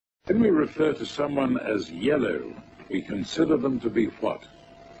When we refer to someone as yellow, we consider them to be what?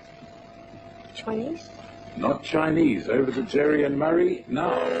 Chinese? Not Chinese. Over to Jerry and Murray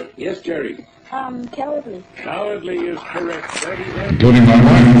now. Yes, Jerry. Cowardly. Cowardly is correct. Including my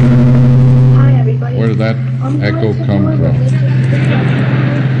wife. Hi, everybody. Where did that echo come from?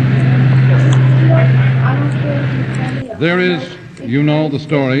 There is, you know the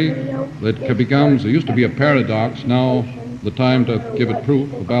story, that becomes, there used to be a paradox, now the time to give it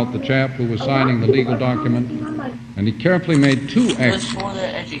proof, about the chap who was signing the legal document, and he carefully made two X's. For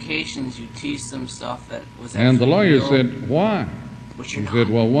their educations, you teach them stuff that was. And the lawyer said, why? He said,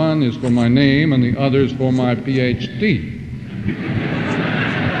 well, one is for my name and the other is for my Ph.D.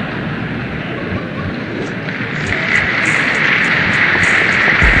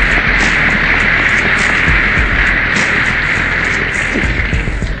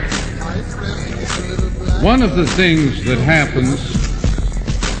 One of the things that happens,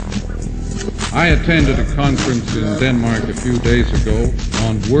 I attended a conference in Denmark a few days ago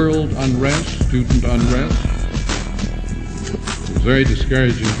on world unrest, student unrest. It was a very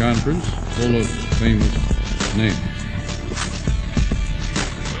discouraging conference, full of famous names.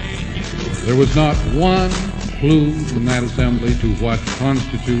 There was not one clue in that assembly to what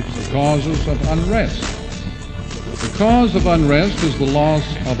constitutes the causes of unrest. The cause of unrest is the loss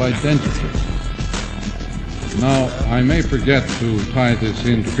of identity. Now, I may forget to tie this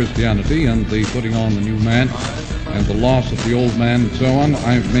into Christianity and the putting on the new man and the loss of the old man and so on.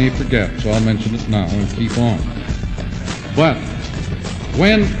 I may forget, so I'll mention it now and keep on. But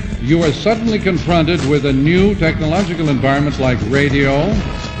when you are suddenly confronted with a new technological environment like radio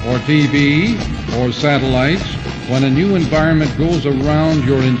or TV or satellites, when a new environment goes around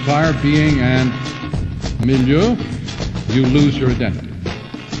your entire being and milieu, you lose your identity.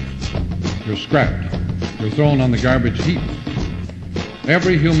 You're scrapped. You're thrown on the garbage heap.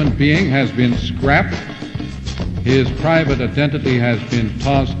 Every human being has been scrapped. His private identity has been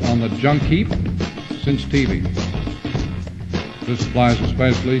tossed on the junk heap since TV. This applies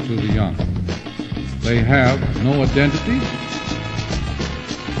especially to the young. They have no identity,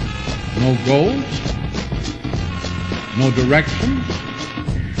 no goals, no direction.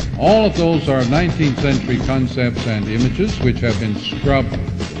 All of those are 19th century concepts and images which have been scrubbed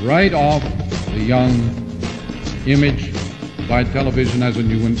right off the young image by television as a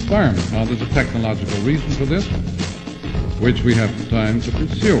new environment. Now, there's a technological reason for this, which we have time to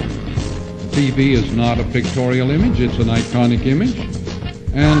pursue. TV is not a pictorial image, it's an iconic image,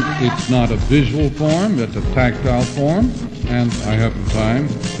 and it's not a visual form, it's a tactile form, and I have time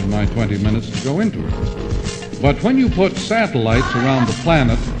in my 20 minutes to go into it. But when you put satellites around the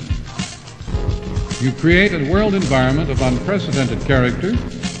planet, you create a world environment of unprecedented character.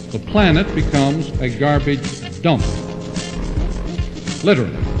 The planet becomes a garbage dump.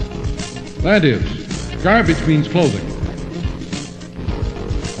 Literally. That is, garbage means clothing.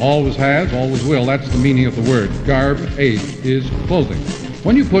 Always has, always will. That's the meaning of the word. Garbage is clothing.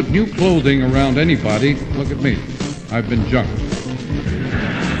 When you put new clothing around anybody, look at me. I've been junked.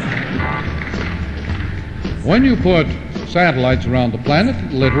 When you put satellites around the planet,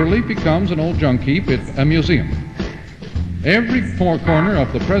 it literally becomes an old junk heap, a museum. Every corner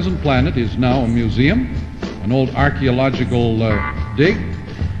of the present planet is now a museum, an old archaeological dig.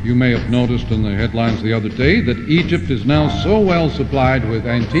 You may have noticed in the headlines the other day that Egypt is now so well supplied with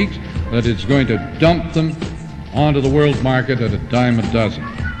antiques that it's going to dump them onto the world market at a dime a dozen.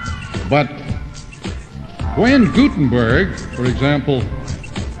 But when Gutenberg, for example,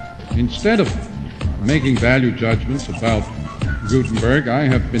 instead of making value judgments about Gutenberg, I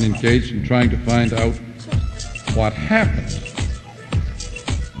have been engaged in trying to find out what happened.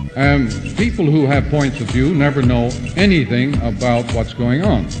 People who have points of view never know anything about what's going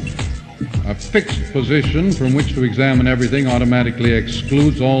on. A fixed position from which to examine everything automatically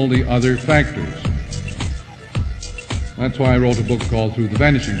excludes all the other factors. That's why I wrote a book called Through the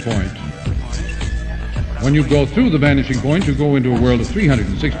Vanishing Point. When you go through the vanishing point, you go into a world of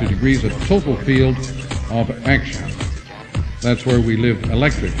 360 degrees, a total field of action. That's where we live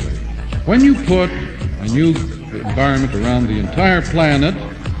electrically. When you put a new environment around the entire planet,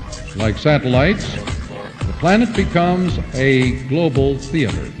 like satellites, the planet becomes a global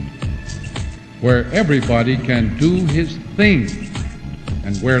theater where everybody can do his thing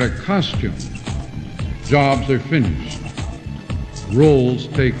and wear a costume. Jobs are finished. Roles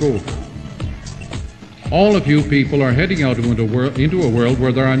take over. All of you people are heading out into a world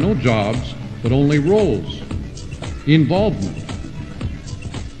where there are no jobs, but only roles. Involvement.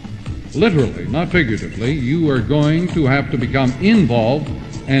 Literally, not figuratively, you are going to have to become involved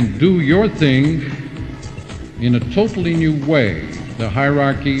and do your thing in a totally new way the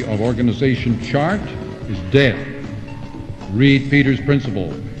hierarchy of organization chart is dead. Read Peter's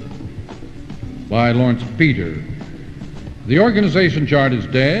Principle by Lawrence Peter. The organization chart is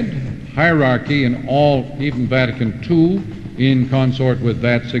dead. Hierarchy in all, even Vatican II, in consort with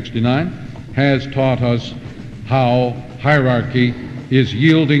VAT 69, has taught us how hierarchy is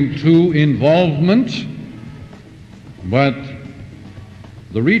yielding to involvement, but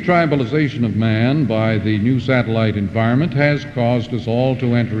the retribalization of man by the new satellite environment has caused us all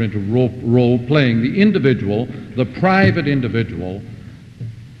to enter into role-playing. The individual, the private individual,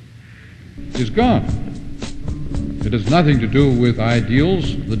 is gone. It has nothing to do with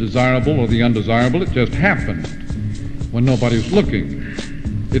ideals, the desirable or the undesirable. It just happened when nobody was looking.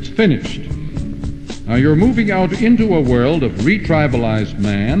 It's finished. Now you're moving out into a world of retribalized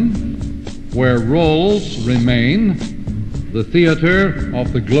man where roles remain. The theater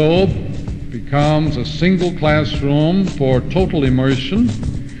of the globe becomes a single classroom for total immersion.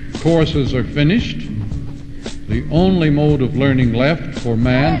 Courses are finished. The only mode of learning left for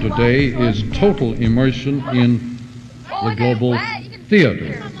man today is total immersion in the global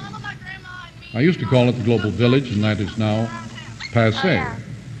theater. I used to call it the global village, and that is now passe.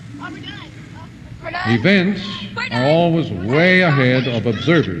 Events are always way ahead of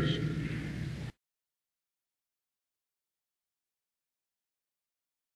observers.